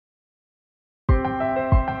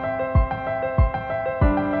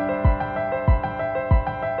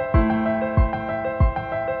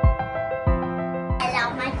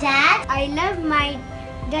I love my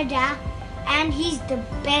dada and he's the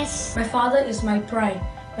best. My father is my pride.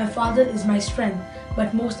 My father is my strength.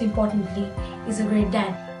 But most importantly, he's a great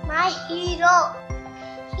dad. My hero.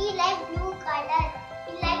 He likes blue color.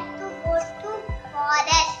 He likes to go to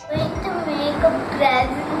forest. I'm going to make a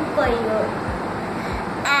present for you.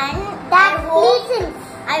 And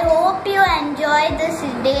I hope you enjoy this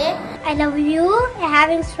day. I love you. You're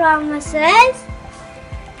having strong muscles.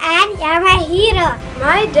 And you're my hero.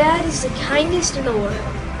 My dad is the kindest in the world.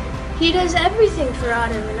 He does everything for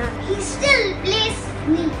Adam and I. He still plays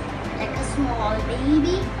me like a small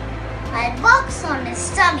baby. I box on his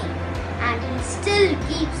tummy and he still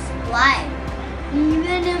keeps quiet,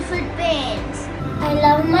 even if it pains. I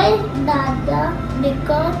love my dada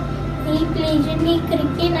because he plays with me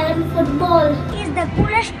cricket and football. He is the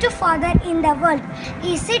coolest father in the world.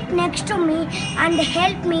 He sits next to me and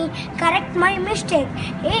helps me correct my mistake.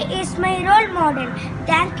 He is my role model.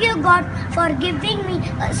 Thank you God for giving me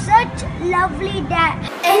such lovely dad.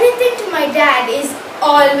 Anything to my dad is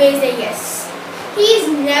always a yes. He's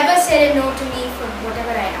never said a no to me for whatever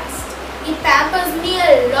I asked. He pampers me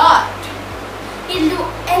a lot. He'll do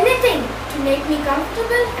anything to make me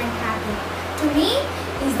comfortable and happy. To me,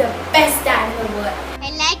 he's the best dad in the world.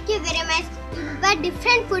 I like you very much. You prepare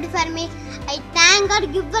different food for me. I thank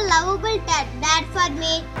God give a lovable dad for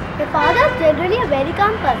me. My father is generally a very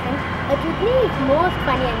calm person, but with me he's most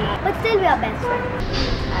funny and loud. But still we are best friends.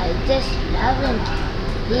 I just love him.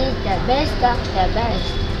 He's the best of the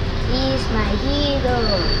best. He's my hero,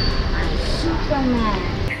 my Superman.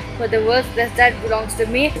 For the world's best dad belongs to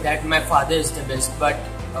me. That my father is the best, but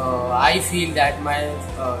I feel that my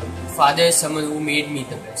father is someone who made me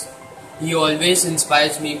the best. He always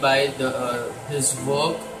inspires me by his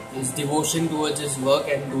work, his devotion towards his work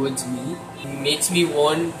and towards me. He makes me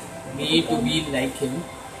want me to be like him,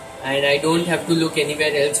 and I don't have to look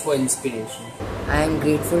anywhere else for inspiration. I am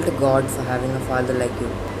grateful to God for having a father like you.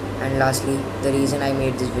 And lastly, the reason I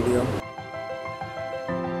made this video.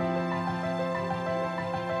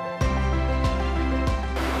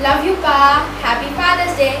 Love you, Pa. Happy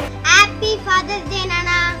Father's Day. Happy Father's Day,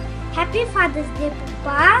 Nana. Happy Father's Day,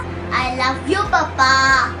 Papa. I love you,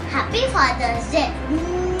 Papa. Happy Father's Day.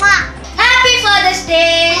 Mwah. Happy Father's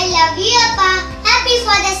Day. I love you, Papa. Happy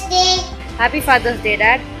Father's Day. Happy Father's Day,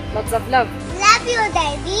 Dad. Lots of love. Love you,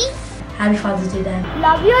 Daddy. Happy Father's Day, Dad.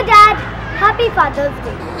 Love you, Dad. Happy Father's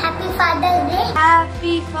Day. Happy Father's Day.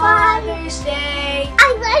 Happy Father's Day. I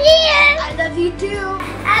love you. I love you too.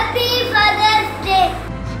 Happy Father's Day.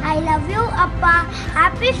 I love you, Appa.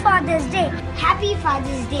 Happy Father's Day. Happy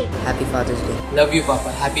Father's Day. Happy Father's Day. Love you,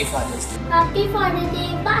 Papa. Happy Father's Day. Happy Father's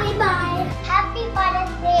Day. Bye bye. Happy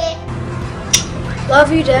Father's Day.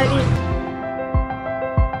 Love you, Daddy.